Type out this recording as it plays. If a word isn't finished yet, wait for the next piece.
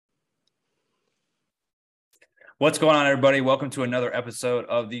What's going on, everybody? Welcome to another episode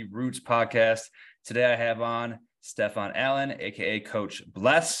of the Roots Podcast. Today I have on Stephon Allen, aka Coach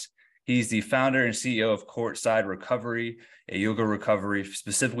Bless. He's the founder and CEO of Courtside Recovery, a yoga recovery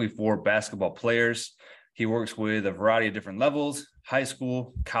specifically for basketball players. He works with a variety of different levels, high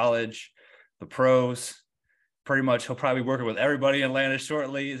school, college, the pros. Pretty much he'll probably be working with everybody in Atlanta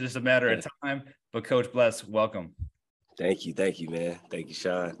shortly. It's just a matter of time. But Coach Bless, welcome. Thank you, man. Thank you,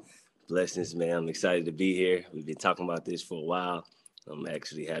 Sean. Blessings, man. I'm excited to be here. We've been talking about this for a while. I'm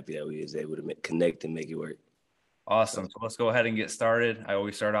actually happy that we was able to connect and make it work. Awesome. So let's go ahead and get started. I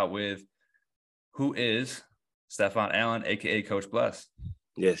always start out with, who is Stephon Allen, aka Coach Bless?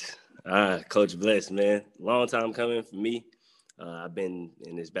 Yes, Coach Bless, man. Long time coming for me. I've been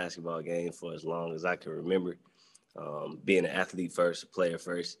in this basketball game for as long as I can remember. Being an athlete first, a player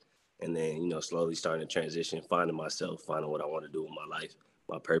first, and then, slowly starting to transition, finding myself, finding what I want to do with my life,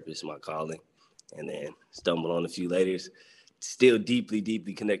 my purpose, my calling, and then stumble on a few laters. Still deeply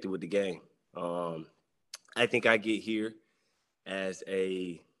connected with the game. I think I get here as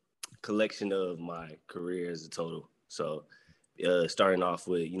a collection of my career as a total. So starting off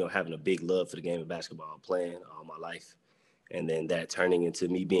with, having a big love for the game of basketball, playing all my life, and then that turning into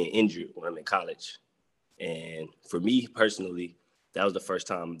me being injured when I'm in college. And for me personally, that was the first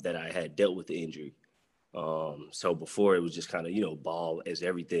time that I had dealt with the injury. So before it was just kind of, ball as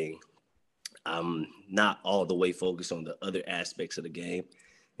everything. I'm not all the way focused on the other aspects of the game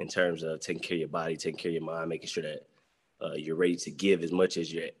in terms of taking care of your body, taking care of your mind, making sure that you're ready to give as much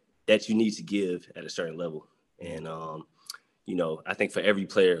as that you need to give at a certain level. And, I think for every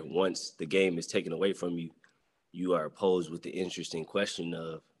player, once the game is taken away from you, you are posed with the interesting question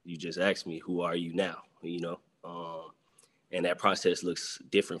of, you just asked me, who are you now? And that process looks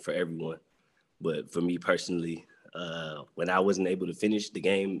different for everyone. But for me personally, when I wasn't able to finish the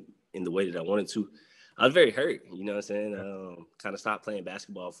game in the way that I wanted to, I was very hurt. You know what I'm saying? Kind of stopped playing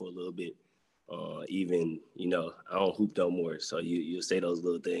basketball for a little bit. Even, I don't hoop no more. So you'll say those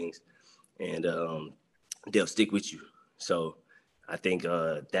little things, and they'll stick with you. So I think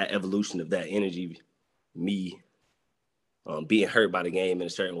that evolution of that energy, me being hurt by the game in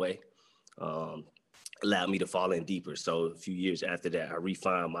a certain way, allowed me to fall in deeper. So a few years after that, I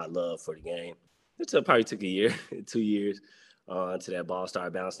refined my love for the game. It probably took a year, 2 years, until that ball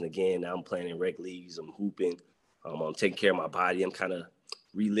started bouncing again. Now I'm playing in rec leagues. I'm hooping. I'm taking care of my body. I'm kind of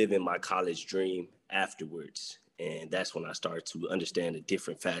reliving my college dream afterwards. And that's when I started to understand the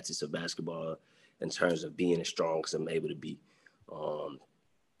different facets of basketball in terms of being as strong as I'm able to be,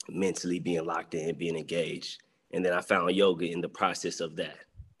 mentally being locked in, being engaged. And then I found yoga in the process of that.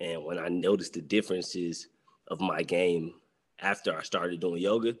 And when I noticed the differences of my game after I started doing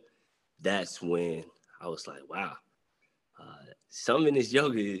yoga, that's when I was like, wow, something in this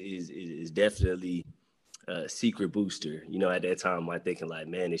yoga is definitely a secret booster. At that time, I'm thinking like,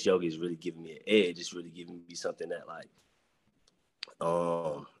 man, this yoga is really giving me an edge. It's really giving me something that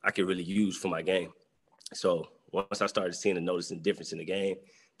I can really use for my game. So once I started seeing and noticing the difference in the game,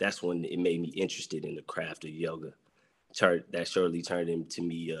 that's when it made me interested in the craft of yoga. That surely turned into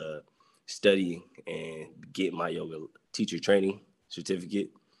me studying and getting my yoga teacher training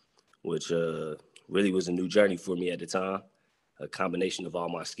certificate, which really was a new journey for me at the time. A combination of all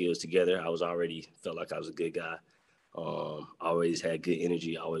my skills together. I felt like I was a good guy. Always had good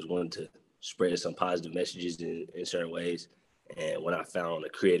energy. I always wanted to spread some positive messages in certain ways. And when I found a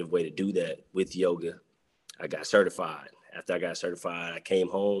creative way to do that with yoga, I got certified. After I got certified, I came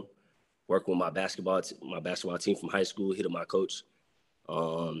home, worked with my basketball team from high school, hit up my coach.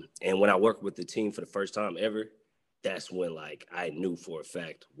 And when I worked with the team for the first time ever, that's when I knew for a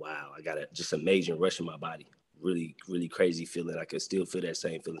fact, wow, I got just an amazing rush in my body. Really, really crazy feeling. I can still feel that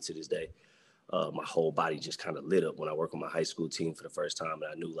same feeling to this day. My whole body just kind of lit up when I worked with my high school team for the first time.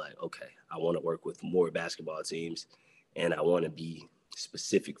 And I knew okay, I want to work with more basketball teams and I want to be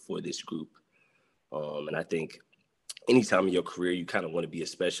specific for this group. And I think anytime in your career, you kind of want to be a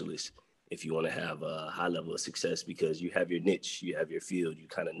specialist if you want to have a high level of success, because you have your niche, you have your field, you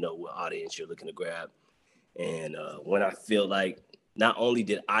kind of know what audience you're looking to grab. And when I feel like not only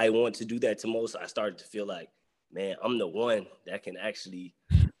did I want to do that to most, I started to feel like, man, I'm the one that can actually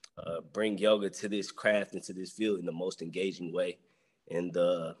bring yoga to this craft and to this field in the most engaging way, in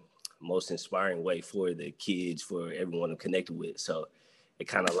the most inspiring way for the kids, for everyone I'm connected with. So it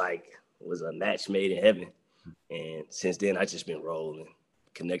kind of was a match made in heaven. And since then, I've just been rolling,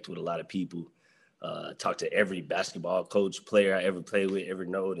 connected with a lot of people, talked to every basketball coach, player I ever played with, ever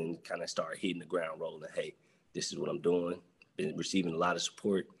known, and kind of start hitting the ground rolling. Hey, this is what I'm doing. Been receiving a lot of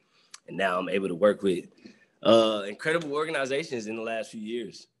support. And now I'm able to work with incredible organizations in the last few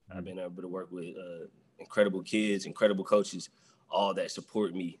years. I've been able to work with incredible kids, incredible coaches, all that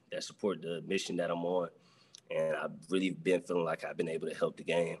support me, that support the mission that I'm on. And I've really been feeling like I've been able to help the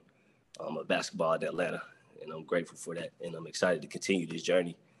game of basketball in Atlanta. And I'm grateful for that. And I'm excited to continue this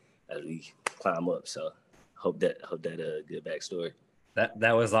journey as we climb up. So hope that a good backstory.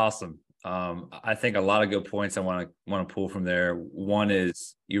 That was awesome. I think a lot of good points I want to pull from there. One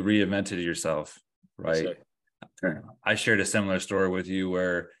is you reinvented yourself, right? Yes, I shared a similar story with you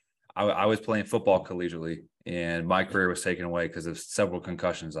where I was playing football collegiately and my career was taken away because of several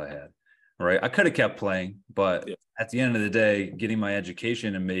concussions I had, right? I could have kept playing, but at the end of the day, getting my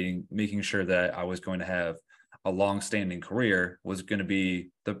education and making sure that I was going to have a long-standing career was going to be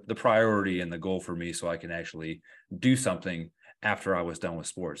the priority and the goal for me so I can actually do something after I was done with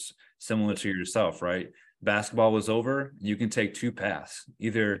sports. Similar to yourself, right? Basketball was over. You can take two paths.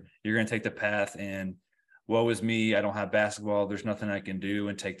 Either you're going to take the path and woe is me, I don't have basketball, there's nothing I can do,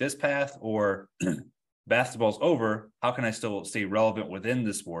 and take this path, or basketball's over. How can I still stay relevant within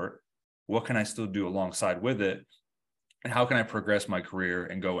the sport? What can I still do alongside with it? And how can I progress my career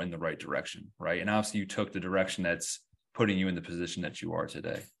and go in the right direction, right? And obviously you took the direction that's putting you in the position that you are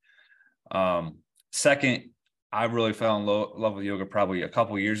today. Second, I really fell in love with yoga probably a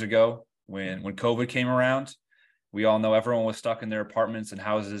couple of years ago when COVID came around. We all know everyone was stuck in their apartments and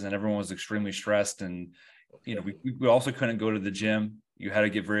houses and everyone was extremely stressed. And, you know, we also couldn't go to the gym. You had to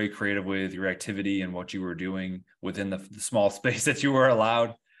get very creative with your activity and what you were doing within the small space that you were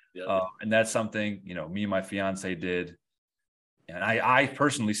allowed. And that's something, you know, me and my fiance did. And I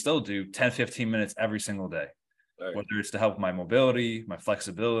personally still do 10, 15 minutes every single day, whether it's to help my mobility, my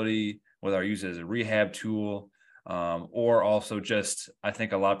flexibility, whether I use it as a rehab tool, or also just, I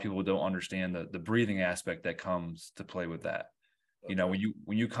think a lot of people don't understand the breathing aspect that comes to play with that. You know,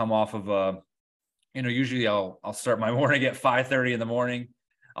 when you come off of you know, usually I'll start my morning at 5:30 in the morning.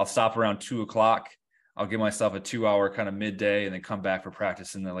 I'll stop around 2:00. I'll give myself a 2-hour kind of midday and then come back for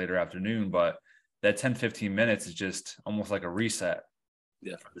practice in the later afternoon. But that 10, 15 minutes is just almost like a reset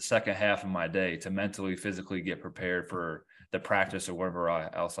for the second half of my day to mentally, physically get prepared for the practice or whatever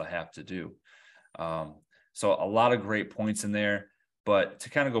else I have to do. So a lot of great points in there, but to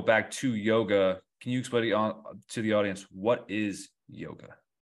kind of go back to yoga, can you explain to the audience, what is yoga?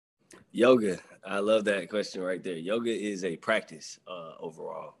 Yoga. I love that question right there. Yoga is a practice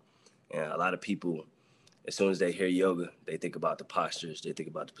overall. And a lot of people, as soon as they hear yoga, they think about the postures, they think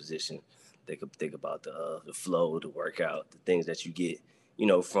about the position, they could think about the flow, the workout, the things that you get, you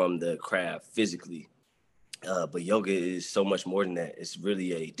know, from the craft physically. But yoga is so much more than that. It's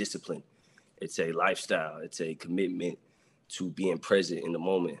really a discipline. It's a lifestyle. It's a commitment to being present in the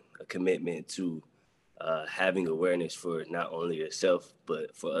moment, a commitment to having awareness for not only yourself,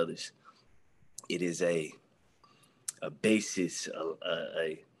 but for others. It is a basis,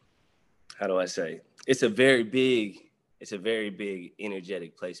 how do I say? It's a very big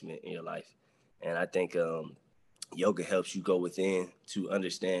energetic placement in your life. And I think yoga helps you go within to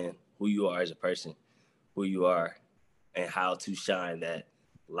understand who you are as a person, who you are, and how to shine that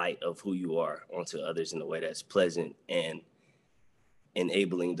light of who you are onto others in a way that's pleasant and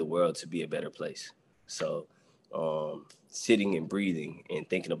enabling the world to be a better place. So sitting and breathing and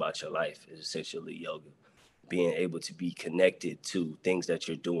thinking about your life is essentially yoga. Being able to be connected to things that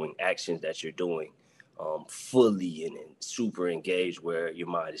you're doing, actions that you're doing, fully and super engaged, where your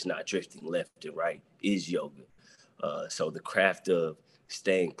mind is not drifting left and right, is yoga. So the craft of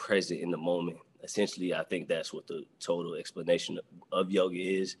staying present in the moment, essentially, I think that's what the total explanation of yoga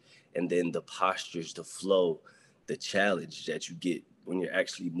is. And then the postures, the flow, the challenge that you get when you're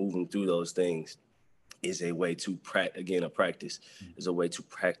actually moving through those things is a way to practice is a way to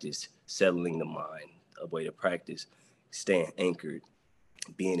practice settling the mind, a way to practice staying anchored,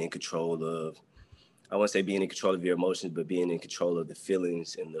 being in control of, I won't say being in control of your emotions, but being in control of the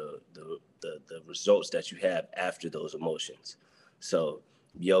feelings and the results that you have after those emotions. So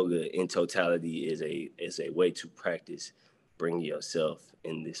yoga in totality is a way to practice bringing yourself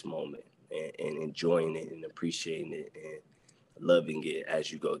in this moment and enjoying it and appreciating it and loving it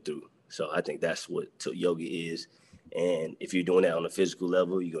as you go through. So I think that's what yoga is. And if you're doing that on a physical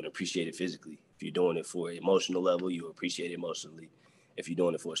level, you're going to appreciate it physically. If you're doing it for an emotional level, you'll appreciate it emotionally. If you're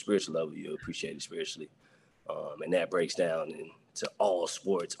doing it for a spiritual level, you'll appreciate it spiritually. And that breaks down into all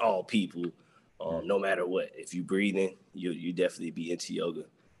sports, all people, no matter what. If you're breathing, you definitely be into yoga.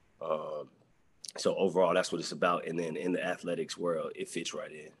 So overall, that's what it's about. And then in the athletics world, it fits right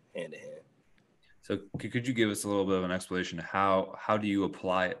in, hand in hand. So could you give us a little bit of an explanation? How do you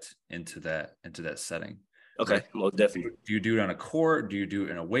apply it into that setting? Okay, like, most definitely. Do you do it on a court? Do you do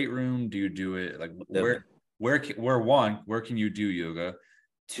it in a weight room? Do you do it like where can you do yoga?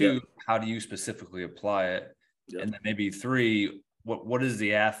 2, Yep. how do you specifically apply it? Yep. And then maybe 3, what is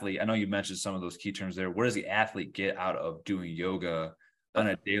the athlete? I know you mentioned some of those key terms there. What does the athlete get out of doing yoga on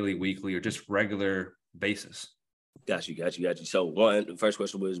a daily, weekly, or just regular basis? Got you. So the first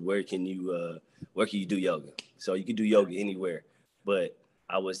question was, where can you do yoga? So you can do yoga anywhere, but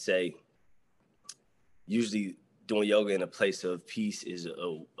I would say usually doing yoga in a place of peace is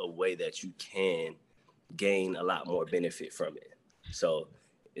a way that you can gain a lot more benefit from it. So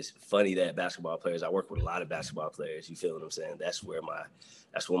it's funny that basketball players, I work with a lot of basketball players, you feel what I'm saying? That's where my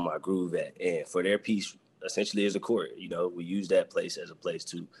groove at. And for their peace, essentially is a court. We use that place as a place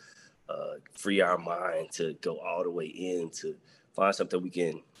to free our mind, to go all the way in, to find something we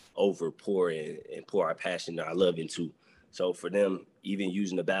can pour in and pour our passion and our love into. So for them, even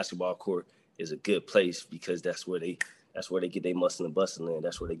using the basketball court is a good place because that's where they get their muscle and bustle in.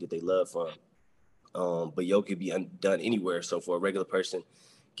 That's where they get their love from. But yoga can be done anywhere. So for a regular person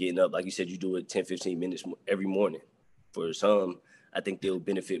getting up, like you said, you do it 10, 15 minutes every morning. For some, I think they'll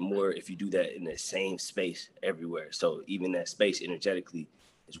benefit more if you do that in the same space everywhere. So even that space energetically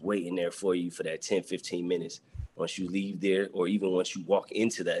is waiting there for you for that 10, 15 minutes. Once you leave there, or even once you walk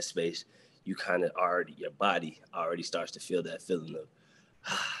into that space, you kind of your body already starts to feel that feeling of,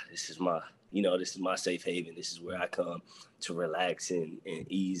 this is my safe haven. This is where I come to relax and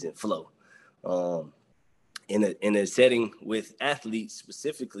ease and flow. In a setting with athletes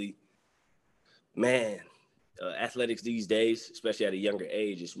specifically, man, athletics these days, especially at a younger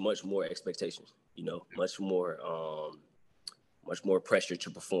age, is much more expectations, much more pressure to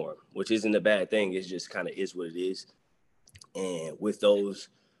perform, which isn't a bad thing. It's just kind of is what it is. And with those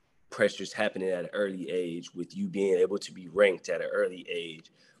pressures happening at an early age, with you being able to be ranked at an early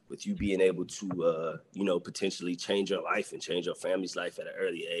age, with you being able to, potentially change your life and change your family's life at an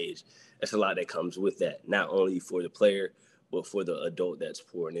early age, that's a lot that comes with that, not only for the player, but for the adult that's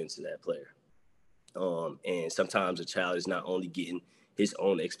pouring into that player. And sometimes a child is not only getting his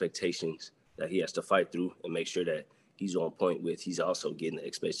own expectations that he has to fight through and make sure that he's on point with, he's also getting the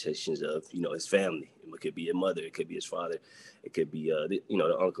expectations of, his family. It could be a mother, it could be his father, it could be,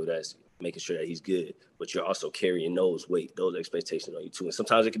 the uncle that's making sure that he's good, but you're also carrying those expectations on you too. And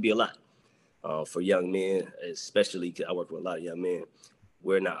sometimes it can be a lot. For young men, especially because I work with a lot of young men,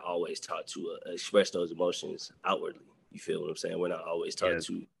 we're not always taught to express those emotions outwardly. You feel what I'm saying? We're not always taught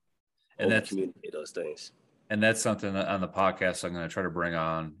to communicate those things. And that's something that on the podcast I'm going to try to bring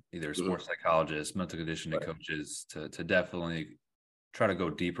on either sports psychologists, mental conditioning coaches to definitely try to go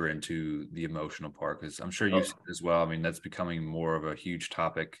deeper into the emotional part, because I'm sure you see it as well. I mean, that's becoming more of a huge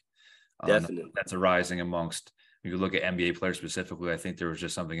topic. Definitely. That's arising amongst, you look at NBA players specifically. I think there was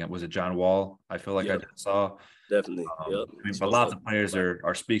just something, was it John Wall? I feel like I just saw. Definitely. But lots of players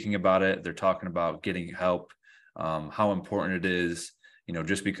are speaking about it. They're talking about getting help, how important it is.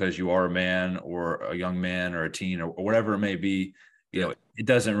 Just because you are a man or a young man or a teen or whatever it may be, it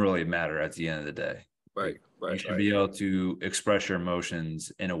doesn't really matter at the end of the day. Right. You should be able to express your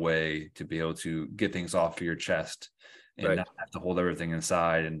emotions in a way to be able to get things off of your chest and not have to hold everything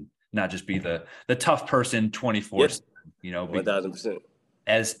inside and not just be the tough person 24/7, 1,000%.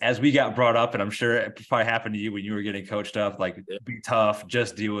 As we got brought up, and I'm sure it probably happened to you when you were getting coached up, like be tough,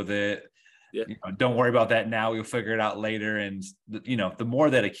 just deal with it. Yeah. Don't worry about that now. You'll figure it out later. And the more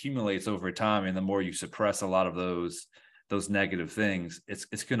that accumulates over time, and the more you suppress a lot of those negative things,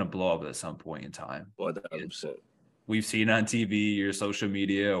 it's going to blow up at some point in time. 1,000%. We've seen on TV or social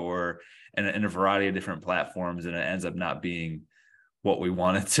media or in a variety of different platforms, and it ends up not being what we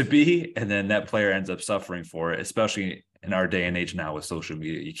want it to be. And then that player ends up suffering for it, especially in our day and age now with social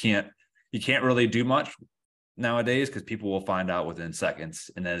media. You can't really do much nowadays because people will find out within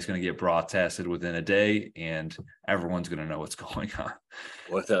seconds, and then it's going to get broadcasted within a day, and everyone's going to know what's going on.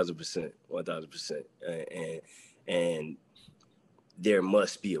 1,000%. And there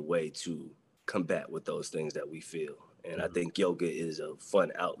must be a way to combat with those things that we feel. And I think yoga is a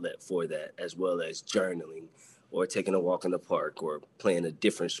fun outlet for that, as well as journaling or taking a walk in the park or playing a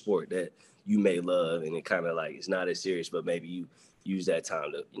different sport that you may love. And it kind of like, it's not as serious, but maybe you use that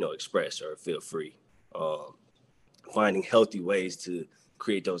time to, express or feel free. Finding healthy ways to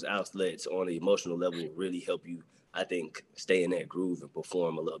create those outlets on the emotional level will really help you, I think, stay in that groove and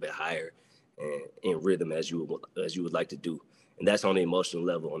perform a little bit higher and in rhythm as you would like to do. And that's on the emotional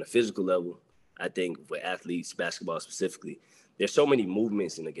level. On the physical level, I think for athletes, basketball specifically, there's so many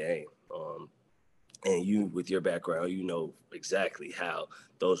movements in the game. And you, with your background, you know exactly how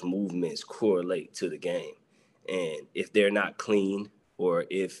those movements correlate to the game. And if they're not clean, or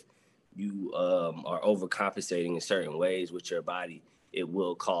if you are overcompensating in certain ways with your body, it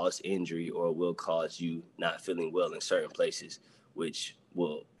will cause injury or will cause you not feeling well in certain places, which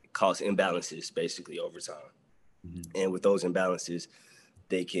will cause imbalances basically over time. Mm-hmm. And with those imbalances,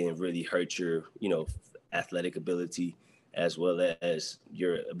 they can really hurt your, athletic ability as well as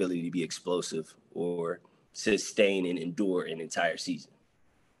your ability to be explosive or sustain and endure an entire season.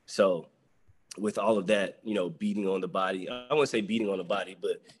 So with all of that, beating on the body, I wouldn't say beating on the body,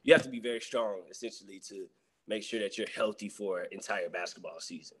 but you have to be very strong essentially to make sure that you're healthy for an entire basketball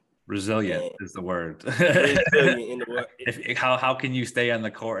season. Resilient is the word. Resilient in the word. How can you stay on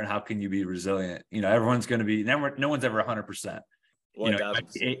the court and how can you be resilient? Everyone's going to be, no one's ever 100%.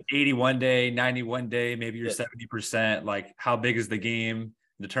 1,000%. 80 one day, 90 one day, maybe you're Yes. 70%. Like, how big is the game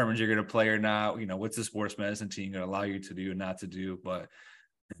determines you're going to play or not. What's the sports medicine team going to allow you to do and not to do? But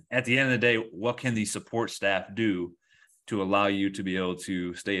at the end of the day, what can the support staff do to allow you to be able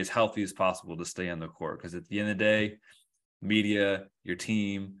to stay as healthy as possible to stay on the court? Because at the end of the day, media, your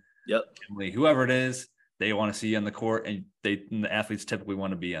team, family, whoever it is, they want to see you on the court, and the athletes typically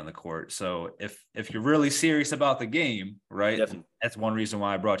want to be on the court. So if you're really serious about the game, right? Definitely. That's one reason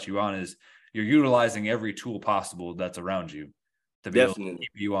why I brought you on, is you're utilizing every tool possible that's around you to be able to keep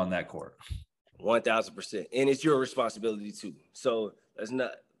you on that court. 1,000%. And it's your responsibility too. So that's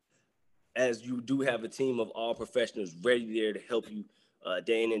not, as you do have a team of all professionals ready there to help you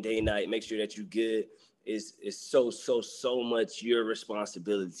day in and day night, make sure that you're good. It's so much your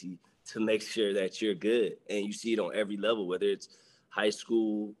responsibility to make sure that you're good. And you see it on every level, whether it's high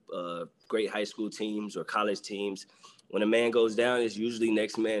school, great high school teams or college teams. When a man goes down, it's usually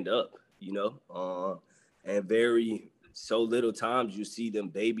next man up, and very so little times you see them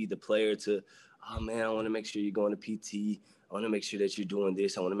baby the player to, oh man, I want to make sure you're going to PT. I want to make sure that you're doing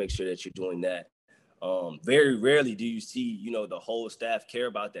this. I want to make sure that you're doing that. Very rarely do you see, the whole staff care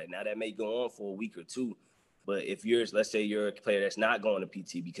about that. Now that may go on for a week or two, but if let's say you're a player that's not going to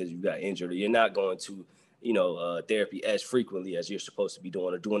PT because you got injured, or you're not going to, therapy as frequently as you're supposed to be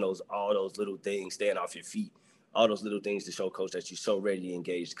doing, or doing all those little things, staying off your feet, all those little things to show coach that you're so ready to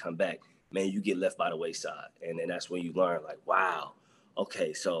engage to come back, man, you get left by the wayside. And then that's when you learn, like, wow,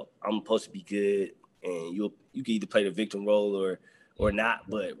 okay, so I'm supposed to be good, and you can either play the victim role or not.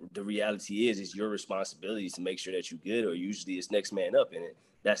 But the reality is, it's your responsibility to make sure that you're good, or usually it's next man up. And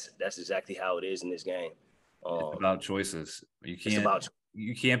that's exactly how it is in this game. It's about choices.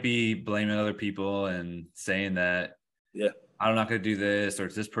 You can't be blaming other people and saying that, I'm not going to do this, or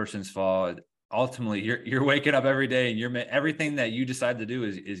it's this person's fault. Ultimately, you're waking up every day, and everything that you decide to do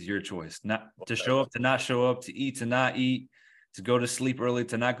is your choice. Not to show up, to not show up, to eat, to not eat, to go to sleep early,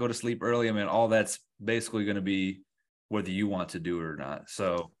 to not go to sleep early. I mean, all that's basically going to be whether you want to do it or not.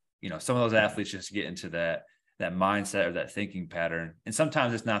 So, some of those athletes just get into that mindset or that thinking pattern. And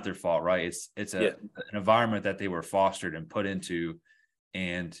sometimes it's not their fault, right? It's an environment that they were fostered and put into.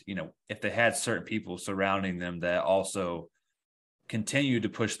 And, if they had certain people surrounding them that also continue to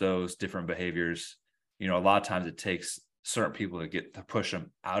push those different behaviors, a lot of times it takes certain people to push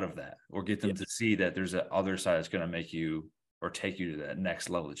them out of that, or get them to see that there's an other side that's going to make you or take you to that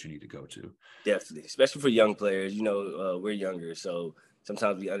next level that you need to go to. Definitely, especially for young players. We're younger, so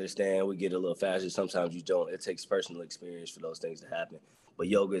sometimes we understand, we get a little faster. Sometimes you don't. It takes personal experience for those things to happen. But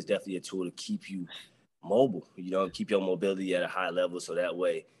yoga is definitely a tool to keep you mobile, keep your mobility at a high level, so that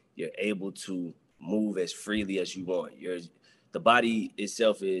way you're able to move as freely as you want. The body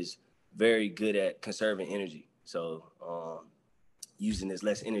itself is very good at conserving energy. So using as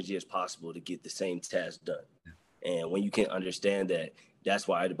less energy as possible to get the same task done. And when you can understand that, that's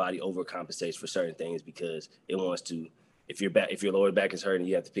why the body overcompensates for certain things, because it wants to, if your lower back is hurting,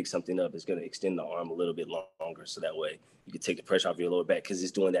 you have to pick something up, it's going to extend the arm a little bit longer. So that way you can take the pressure off your lower back, because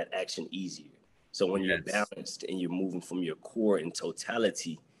it's doing that action easier. So when you're balanced and you're moving from your core in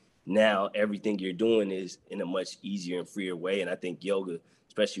totality, now everything you're doing is in a much easier and freer way. And I think yoga,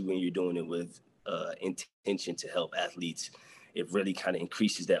 especially when you're doing it with intention to help athletes, it really kind of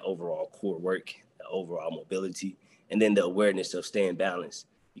increases that overall core work, the overall mobility, and then the awareness of staying balanced,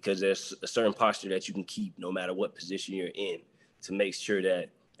 because there's a certain posture that you can keep no matter what position you're in, to make sure that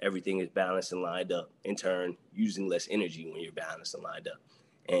everything is balanced and lined up, in turn using less energy when you're balanced and lined up.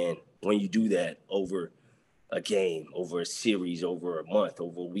 And when you do that over a game, over a series, over a month,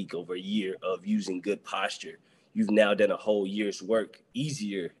 over a week, over a year of using good posture, you've now done a whole year's work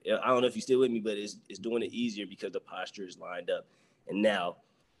easier. I don't know if you're still with me, but it's doing it easier because the posture is lined up. And now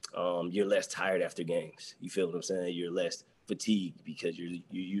you're less tired after games. You feel what I'm saying? You're less fatigued because you're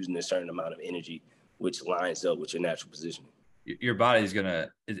using a certain amount of energy, which lines up with your natural positioning. Your body's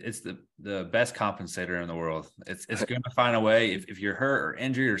it's the best compensator in the world. It's going to find a way. If you're hurt or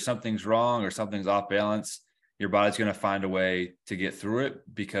injured or something's wrong or something's off balance, your body's going to find a way to get through it,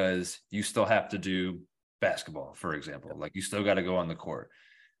 because you still have to do basketball, for example. Like you still got to go on the court.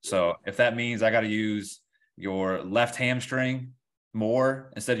 So if that means I got to use your left hamstring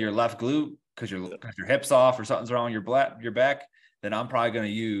more instead of your left glute because your hip's off or something's wrong with your back, then I'm probably going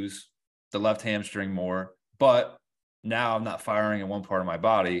to use the left hamstring more. But now I'm not firing in one part of my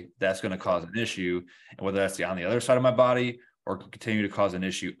body. That's going to cause an issue. And whether that's on the other side of my body or continue to cause an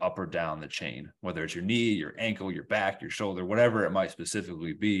issue up or down the chain, whether it's your knee, your ankle, your back, your shoulder, whatever it might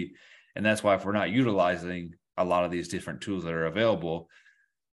specifically be. And that's why if we're not utilizing a lot of these different tools that are available,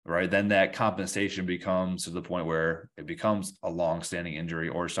 right, then that compensation becomes to the point where it becomes a long-standing injury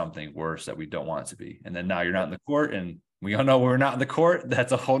or something worse that we don't want it to be. And then now you're not in the court, and we all know we're not in the court.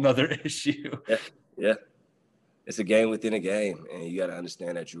 That's a whole nother issue. Yeah. It's a game within a game, and you got to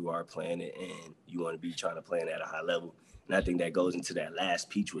understand that you are playing it, and you want to be trying to play it at a high level. And I think that goes into that last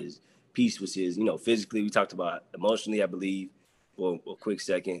piece, which is, physically, we talked about emotionally, I believe, for a quick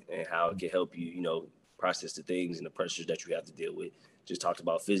second, and how it can help you, process the things and the pressures that you have to deal with. Just talked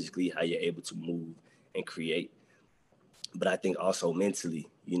about physically, how you're able to move and create. But I think also mentally,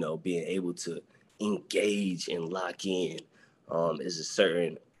 being able to engage and lock in is a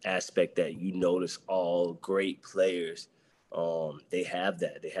certain aspect that you notice all great players. They have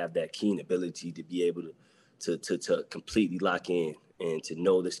that keen ability to be able to completely lock in and to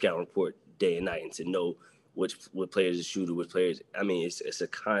know the scout report day and night and to know what players are shooting, which players. I mean, it's a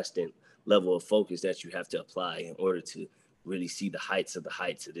constant level of focus that you have to apply in order to really see the heights of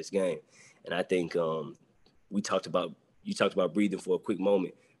this game. And I think you talked about breathing for a quick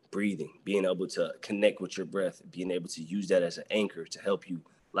moment, being able to connect with your breath, being able to use that as an anchor to help you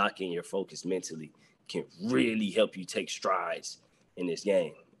lock in your focus mentally can really help you take strides in this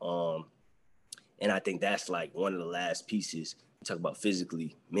game. And I think that's like one of the last pieces. We talk about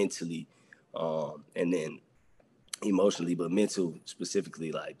physically, mentally, and then emotionally, but mental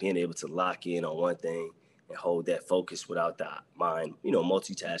specifically, like being able to lock in on one thing and hold that focus without the mind,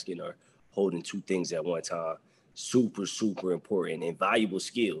 multitasking or holding two things at one time. Super, super important and valuable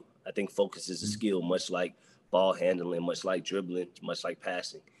skill. I think focus is a skill, much like ball handling, much like dribbling, much like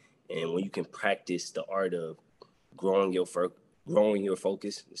passing. And when you can practice the art of growing your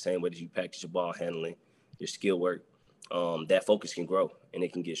focus, the same way that you practice your ball handling, your skill work, that focus can grow and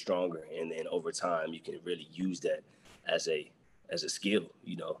it can get stronger. And then over time, you can really use that as a skill.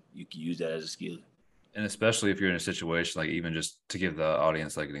 You can use that as a skill. And especially if you're in a situation, like even just to give the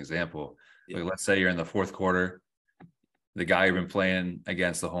audience like an example, like let's say you're in the fourth quarter, the guy you've been playing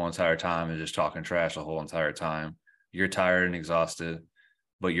against the whole entire time is just talking trash the whole entire time. You're tired and exhausted,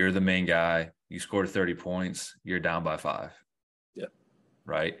 but you're the main guy. You scored 30 points. You're down by 5. Yeah.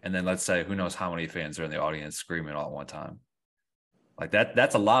 Right. And then let's say, who knows how many fans are in the audience screaming all at one time. Like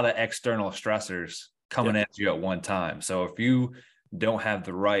that's a lot of external stressors coming at you at one time. So if you don't have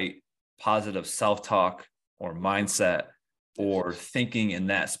the right positive self-talk or mindset or thinking in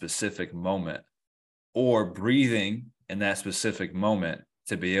that specific moment or breathing in that specific moment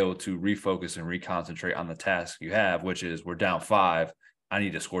to be able to refocus and reconcentrate on the task you have, which is we're down 5. I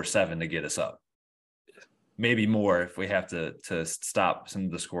need to score 7 to get us up. Maybe more if we have to stop some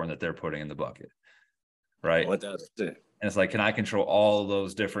of the scoring that they're putting in the bucket. Right. 1,000%. And it's like, can I control all of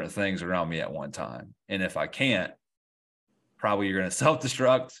those different things around me at one time? And if I can't, probably you're going to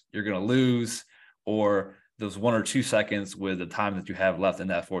self-destruct, you're going to lose, or those 1 or 2 seconds with the time that you have left in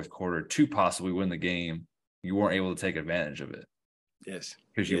that fourth quarter to possibly win the game, you weren't able to take advantage of it. Yes.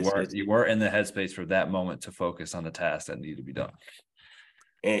 Because you were in the headspace for that moment to focus on the tasks that need to be done.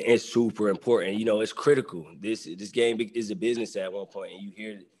 And it's super important. It's critical. This game is a business at one point, and you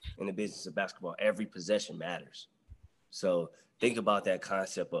hear it in the business of basketball, every possession matters. So think about that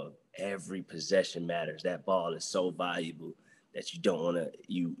concept of every possession matters. That ball is so valuable that you don't want to,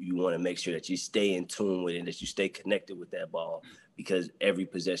 you want to make sure that you stay in tune with it, that you stay connected with that ball, because every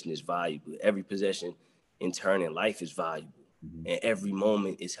possession is valuable. Every possession in turn in life is valuable. Mm-hmm. And every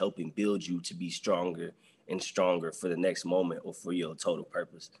moment is helping build you to be stronger and stronger for the next moment or for your total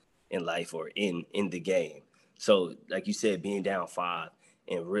purpose in life or in the game. So like you said, being down 5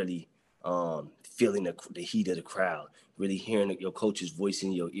 and really feeling the heat of the crowd, really hearing your coach's voice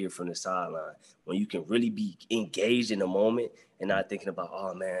in your ear from the sideline, when you can really be engaged in the moment and not thinking about,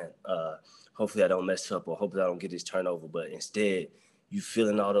 oh man, hopefully I don't mess up or hopefully I don't get this turnover, but instead you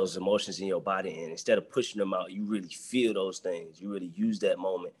feeling all those emotions in your body, and instead of pushing them out, you really feel those things. You really use that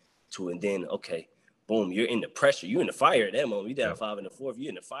moment to, and then, okay, boom, you're in the pressure. You're in the fire at that moment. You're down 5 in the fourth, you're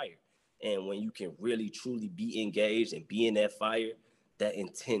in the fire. And when you can really, truly be engaged and be in that fire, that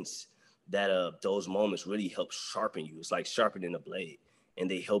intense, those moments really help sharpen you. It's like sharpening a blade.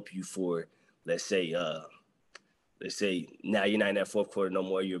 And they help you for, let's say now you're not in that fourth quarter no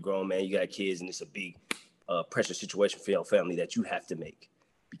more. You're a grown man, you got kids, and it's a big pressure situation for your family that you have to make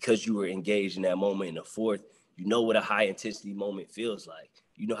because you were engaged in that moment in the fourth. You know what a high intensity moment feels like.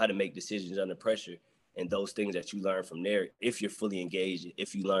 You know how to make decisions under pressure, and those things that you learn from there, if you're fully engaged,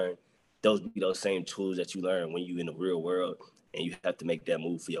 if you learn those same tools that you learn when you're in the real world and you have to make that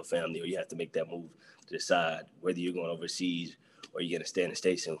move for your family, or you have to make that move to decide whether you're going overseas or you're going to stay in the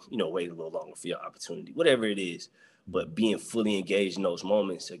States and, wait a little longer for your opportunity, whatever it is. But being fully engaged in those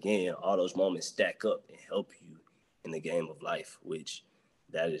moments, again, all those moments stack up and help you in the game of life, which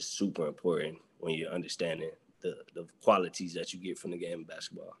that is super important when you're understanding the qualities that you get from the game of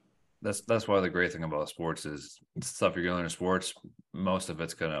basketball. That's why the great thing about sports is stuff you're going to learn in sports. Most of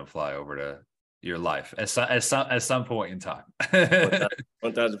it's going to apply over to your life at some point in time.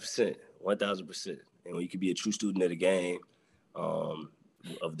 1,000%. And when you can be a true student of the game,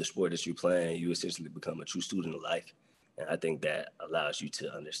 of the sport that you're playing, you essentially become a true student of life. And I think that allows you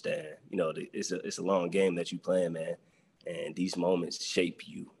to understand, it's a long game that you're playing, man. And these moments shape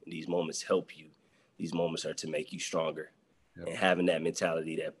you. And these moments help you. These moments are to make you stronger. Yep. And having that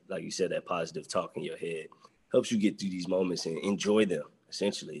mentality that, like you said, that positive talk in your head helps you get through these moments and enjoy them.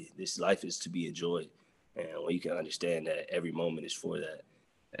 Essentially, this life is to be enjoyed. And when you can understand that every moment is for that.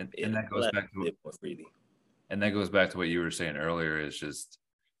 And that goes back to more freely. And that goes back to what you were saying earlier, is just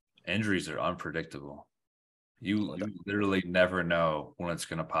injuries are unpredictable. You literally never know when it's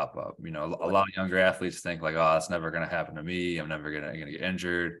going to pop up. A lot of younger athletes think like, oh, it's never going to happen to me. I'm never going to get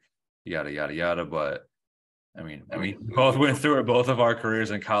injured, yada, yada, yada. But I mean, both went through it. Both of our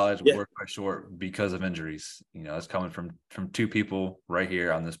careers in college were cut short because of injuries. It's coming from two people right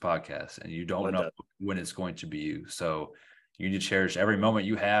here on this podcast, and you don't know when it's going to be you. So you need to cherish every moment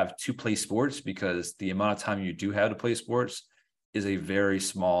you have to play sports, because the amount of time you do have to play sports is a very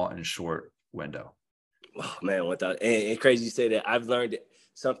small and short window. Oh, man, and crazy you say that. I've learned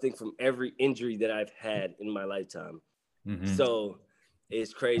something from every injury that I've had in my lifetime. Mm-hmm. So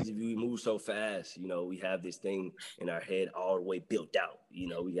it's crazy. We move so fast. We have this thing in our head all the way built out.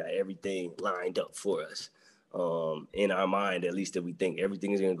 We got everything lined up for us. In our mind, at least, that we think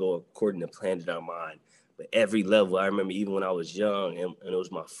everything is going to go according to plan in our mind. But every level, I remember even when I was young and it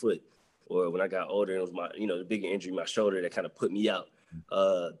was my foot, or when I got older, it was my, the bigger injury, my shoulder, that kind of put me out.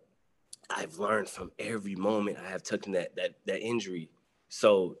 I've learned from every moment I have taken that injury.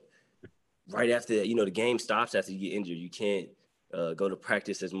 So right after that, the game stops after you get injured. You can't go to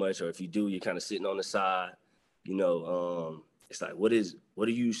practice as much, or if you do, you're kind of sitting on the side. It's like, what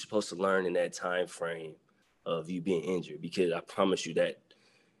are you supposed to learn in that time frame of you being injured? Because I promise you that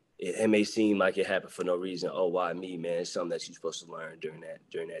it may seem like it happened for no reason. Oh, why me, man? It's something that you're supposed to learn during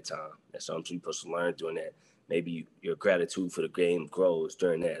that time. That's something you're supposed to learn during that. Maybe your gratitude for the game grows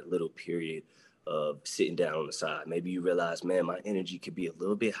during that little period of sitting down on the side. Maybe you realize, man, my energy could be a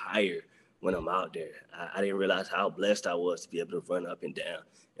little bit higher when I'm out there. I didn't realize how blessed I was to be able to run up and down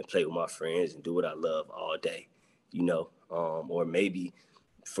and play with my friends and do what I love all day, or maybe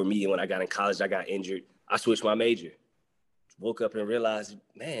for me, when I got in college, I got injured. I switched my major, woke up and realized,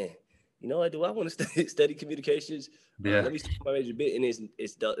 man, do I want to study communications? Yeah. Let me switch my major a bit. And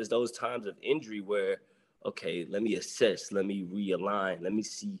it's those times of injury where, okay, let me assess, let me realign, let me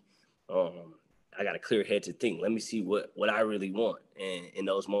see. I got a clear head to think. Let me see what I really want. And in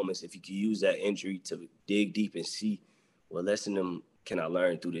those moments, if you can use that injury to dig deep and see what lesson can I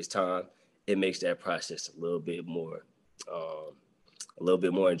learn through this time, it makes that process a little bit more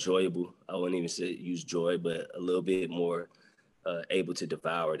enjoyable. I wouldn't even say use joy, but a little bit more able to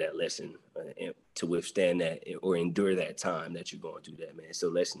devour that lesson and to withstand that or endure that time that you're going through that, man. So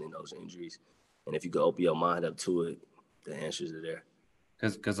lessening those injuries. And if you can open your mind up to it, the answers are there.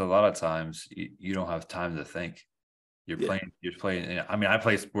 Because a lot of times you don't have time to think. You're playing. I mean, I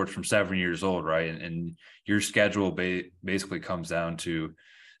play sports from 7 years old, right? And your schedule basically comes down to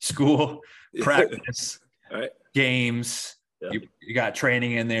school, practice, right, games. Yeah. You got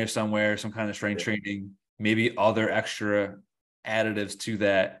training in there somewhere, some kind of strength training, maybe other extra additives to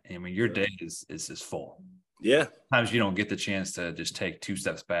that. I mean, your day is just full. Yeah. Sometimes you don't get the chance to just take 2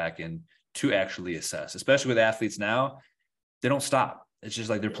 steps back and to actually assess, especially with athletes now. They don't stop. It's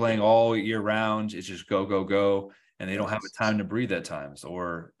just like they're playing all year round. It's just go, go, go. And they don't have a time to breathe at times.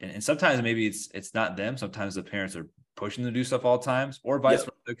 And sometimes maybe it's not them. Sometimes the parents are pushing them to do stuff all times, or vice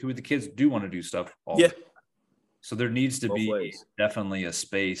versa. The kids do want to do stuff all the time. So there needs to be definitely a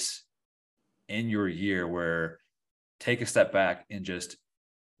space in your year where take a step back and just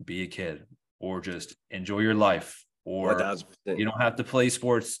be a kid, or just enjoy your life, or 1,000%. You don't have to play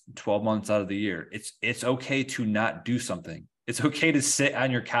sports 12 months out of the year. It's okay to not do something. It's okay to sit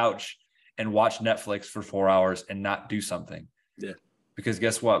on your couch and watch Netflix for 4 hours and not do something. Yeah. Because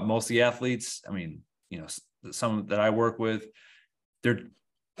guess what? Most of the athletes, I mean, some that I work with, they're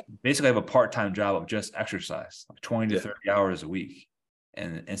basically have a part-time job of just exercise, like 20 to 30 hours a week.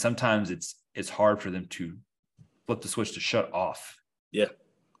 And sometimes it's hard for them to flip the switch to shut off. Yeah.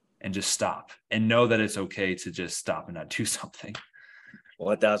 And just stop and know that it's okay to just stop and not do something.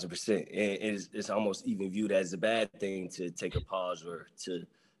 1000%. And it's almost even viewed as a bad thing to take a pause or to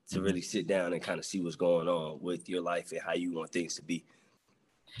really sit down and kind of see what's going on with your life and how you want things to be.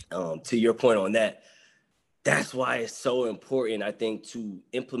 To your point on that, that's why it's so important, I think, to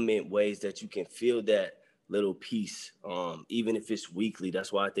implement ways that you can feel that little piece, even if it's weekly.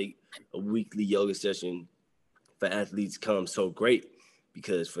 That's why I think a weekly yoga session for athletes comes so great,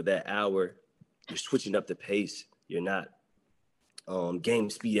 because for that hour, you're switching up the pace. You're not game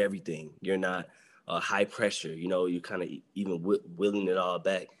speed everything. You're not high pressure. You're kind of even willing it all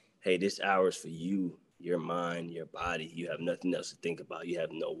back. Hey, this hour is for you, your mind, your body. You have nothing else to think about. You have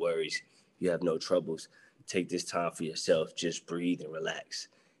no worries. You have no troubles. Take this time for yourself. Just breathe and relax.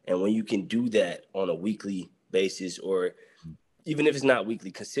 And when you can do that on a weekly basis, or even if it's not weekly,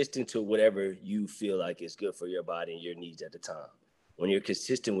 consistent to whatever you feel like is good for your body and your needs at the time. When you're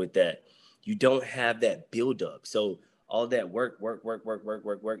consistent with that, you don't have that buildup. So all that work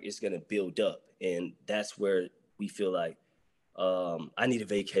is going to build up. And that's where we feel like, I need a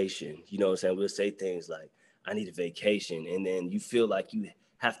vacation. You know what I'm saying? We'll say things like, I need a vacation. And then you feel like you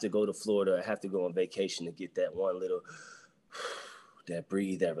have to go to Florida or have to go on vacation to get that one little, that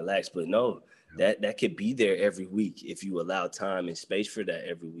breathe, that relax. But no, that could be there every week if you allow time and space for that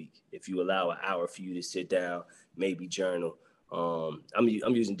every week. If you allow an hour for you to sit down, maybe journal. I'm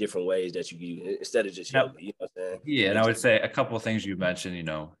using different ways that you can use instead of just yoga. You know what I'm saying? Yeah, and I would say a couple of things you mentioned.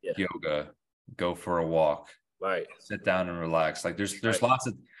 Yoga, go for a walk, right? Sit down and relax. Like there's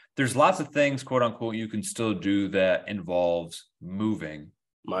lots of things, quote unquote, you can still do that involves moving,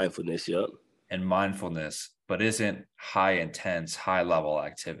 mindfulness, and mindfulness, but isn't high intense, high level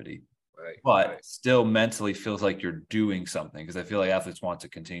activity. Right. But still mentally feels like you're doing something, because I feel like athletes want to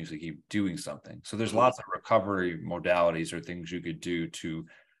continuously keep doing something. So there's lots of recovery modalities or things you could do to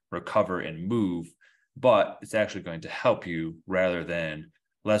recover and move, but it's actually going to help you rather than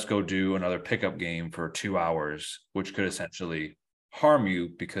let's go do another pickup game for 2 hours, which could essentially harm you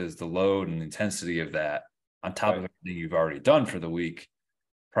because the load and intensity of that on top of everything you've already done for the week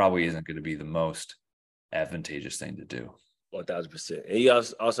probably isn't going to be the most advantageous thing to do. 1000%. And you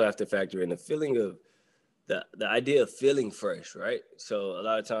also have to factor in the feeling of the idea of feeling fresh, right? So a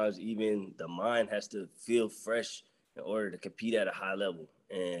lot of times even the mind has to feel fresh in order to compete at a high level.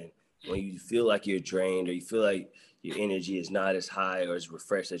 And when you feel like you're drained or you feel like your energy is not as high or as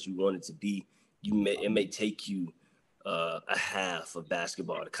refreshed as you want it to be, it may take you a half of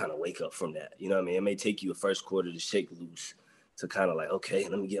basketball to kind of wake up from that. You know what I mean? It may take you a first quarter to shake loose, to kind of like, okay,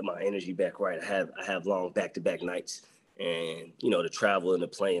 let me get my energy back right. I have long back-to-back nights. And, the travel and the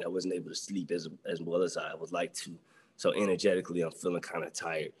plane, I wasn't able to sleep as well as I would like to. So energetically, I'm feeling kind of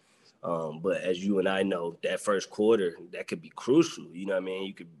tired. But as you and I know, that first quarter, that could be crucial. You know what I mean?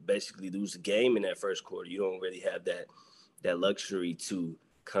 You could basically lose the game in that first quarter. You don't really have that luxury to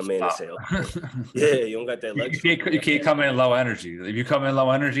come in and say, okay, yeah, you don't got that luxury. You can't come in low energy. If you come in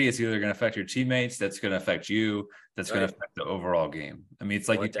low energy, it's either going to affect your teammates, that's going to affect you, that's going to affect the overall game. I mean, it's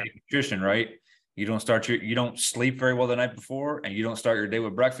like you take nutrition, right? You don't sleep very well the night before, and you don't start your day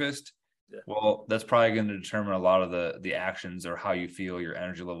with breakfast. Yeah. Well, that's probably going to determine a lot of the actions or how you feel, your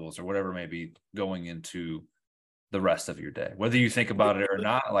energy levels or whatever may be going into the rest of your day. Whether you think about it or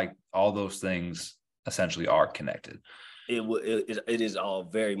not, like all those things essentially are connected. It is all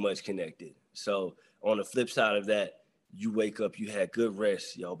very much connected. So on the flip side of that, you wake up, you had good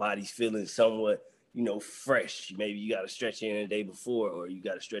rest, your body's feeling somewhat, fresh. Maybe you got to stretch in the day before, or you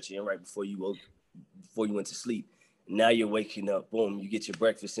got to stretch in right before you went to sleep. Now you're waking up, boom, you get your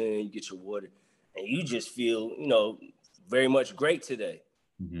breakfast in, you get your water, and you just feel, very much great today.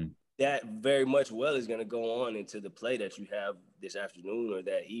 Mm-hmm. That very much well is going to go on into the play that you have this afternoon or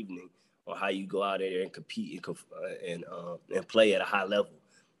that evening, or how you go out there and compete and play at a high level.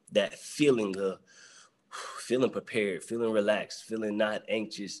 That feeling of feeling prepared, feeling relaxed, feeling not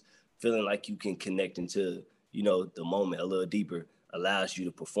anxious, feeling like you can connect into, the moment a little deeper, allows you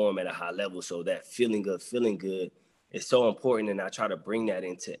to perform at a high level. So that feeling of feeling good is so important. And I try to bring that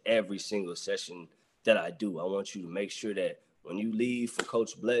into every single session that I do. I want you to make sure that when you leave from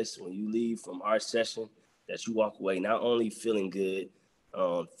Coach Bless, when you leave from our session, that you walk away not only feeling good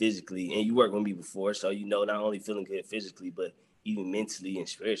physically, and you worked with me before, so not only feeling good physically, but even mentally and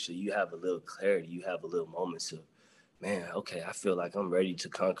spiritually, you have a little clarity, you have a little moments of, man, okay, I feel like I'm ready to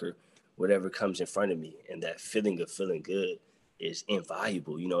conquer whatever comes in front of me. And that feeling of feeling good is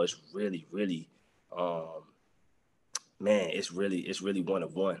invaluable. It's really, really Man, it's really one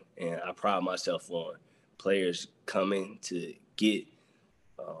of one, and I pride myself on players coming to get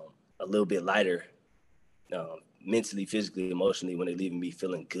a little bit lighter, mentally, physically, emotionally, when they're leaving me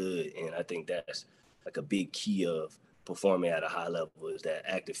feeling good. And I think that's like a big key of performing at a high level is that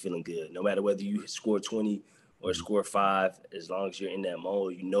active feeling good. No matter whether you score 20 or score 5, as long as you're in that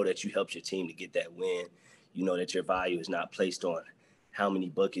mode, you know that you helped your team to get that win. You know that your value is not placed on how many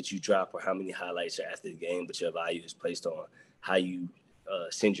buckets you drop or how many highlights are after the game, but your value is placed on how you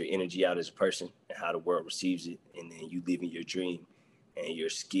send your energy out as a person and how the world receives it, and then you living your dream and your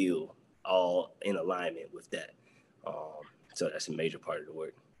skill all in alignment with that. So that's a major part of the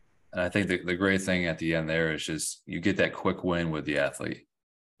work. And I think the great thing at the end there is just you get that quick win with the athlete,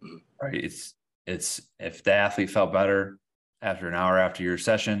 right? It's if the athlete felt better after an hour after your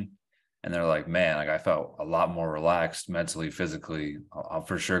session, and they're like, man, like I felt a lot more relaxed mentally, physically. I'm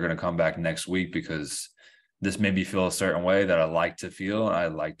for sure going to come back next week because this made me feel a certain way that I like to feel, and I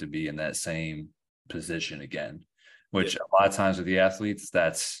like to be in that same position again. Which a lot of times with the athletes,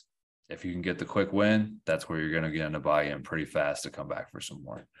 that's if you can get the quick win, that's where you're going to get into buy-in pretty fast to come back for some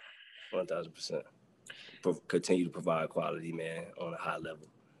more. 1,000%. Continue to provide quality, man, on a high level,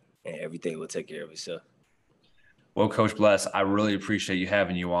 and everything will take care of itself. Well, Coach Bless, I really appreciate you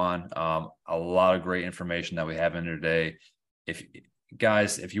having you on. A lot of great information that we have in here today.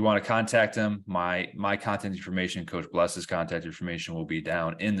 If you want to contact him, my contact information, Coach Bless's contact information will be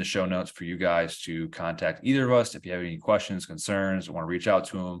down in the show notes for you guys to contact either of us if you have any questions, concerns, want to reach out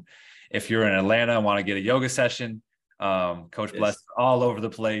to him. If you're in Atlanta and want to get a yoga session, Coach Bless is all over the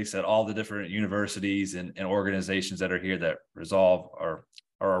place at all the different universities and organizations that are here that resolve or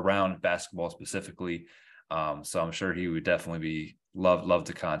are around basketball specifically. So I'm sure he would definitely be love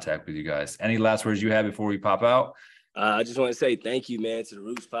to contact with you guys. Any last words you have before we pop out? I just want to say thank you, man, to the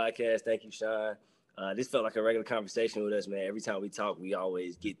Roots Podcast. Thank you, Sean. This felt like a regular conversation with us, man. Every time we talk, we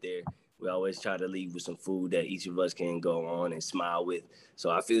always get there. We always try to leave with some food that each of us can go on and smile with. So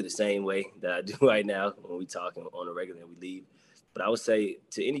I feel the same way that I do right now when we talk on a regular and we leave. But I would say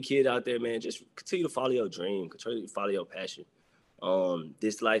to any kid out there, man, just continue to follow your dream, continue to follow your passion.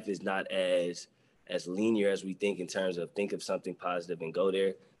 This life is not as linear as we think in terms of think of something positive and go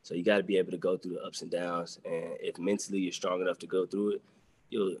there. So you got to be able to go through the ups and downs. And if mentally you're strong enough to go through it,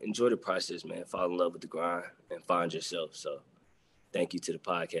 you'll enjoy the process, man. Fall in love with the grind and find yourself. So thank you to the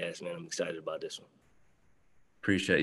podcast, man. I'm excited about this one. Appreciate